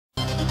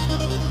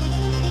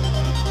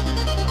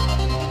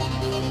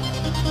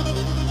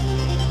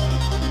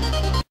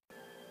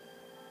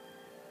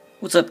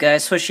What's up,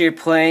 guys? Swish here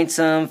playing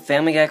some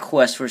Family Guy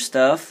Quest for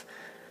stuff.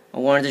 I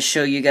wanted to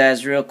show you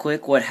guys real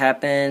quick what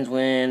happens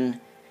when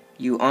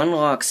you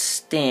unlock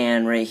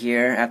Stan right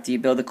here after you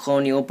build the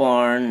colonial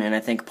barn, and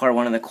I think part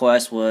one of the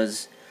quest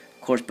was,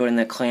 of course, building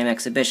the clan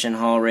exhibition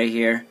hall right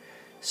here.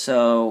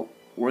 So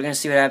we're going to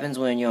see what happens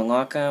when you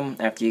unlock them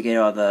after you get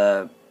all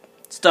the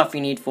stuff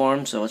you need for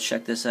them, so let's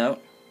check this out.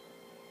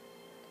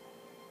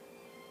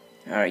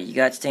 Alright, you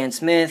got Stan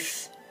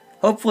Smith.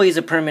 Hopefully he's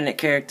a permanent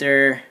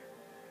character.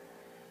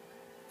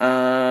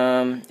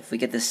 If we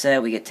get the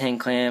set, we get 10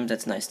 clams.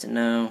 That's nice to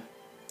know.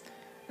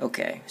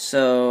 Okay,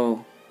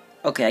 so...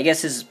 Okay, I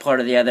guess this is part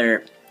of the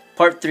other...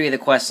 Part 3 of the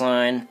quest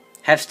line.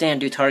 Have Stan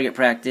do target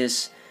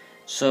practice.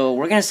 So,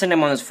 we're going to send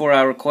him on this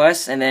 4-hour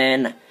quest, and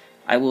then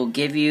I will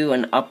give you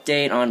an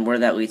update on where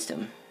that leads to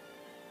him.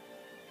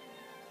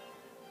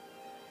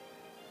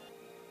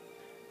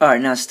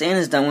 Alright, now Stan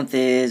is done with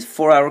his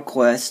 4-hour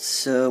quest,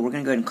 so we're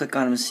going to go ahead and click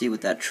on him and see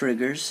what that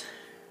triggers.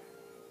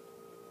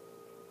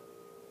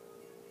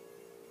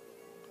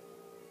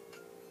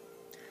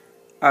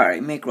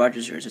 Alright, make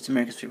Rogers yours. It's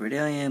America's favorite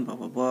alien, blah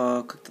blah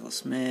blah, cook the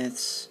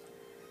Smiths.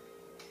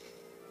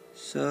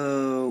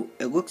 So,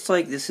 it looks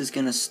like this is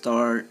going to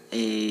start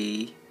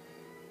a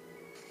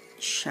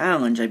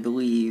challenge, I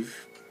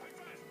believe.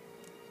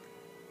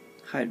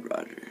 Hide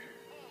Roger.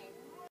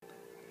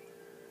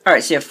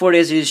 Alright, so you have 4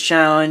 days to do this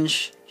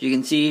challenge. You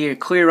can see here,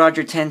 clear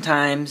Roger 10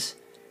 times.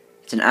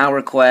 It's an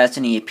hour quest,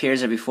 and he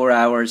appears every 4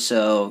 hours,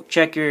 so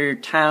check your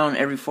town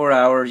every 4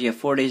 hours. You have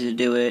 4 days to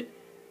do it.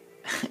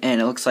 And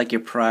it looks like your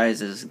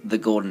prize is the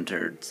Golden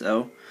Turd.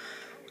 So,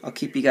 I'll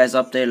keep you guys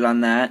updated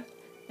on that.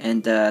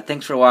 And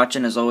thanks for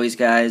watching, as always,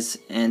 guys.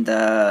 And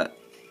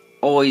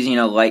always,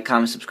 like,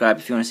 comment, subscribe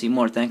if you want to see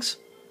more. Thanks.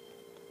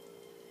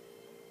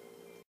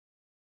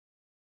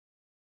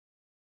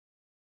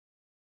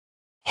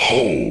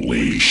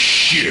 Holy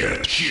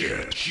shit.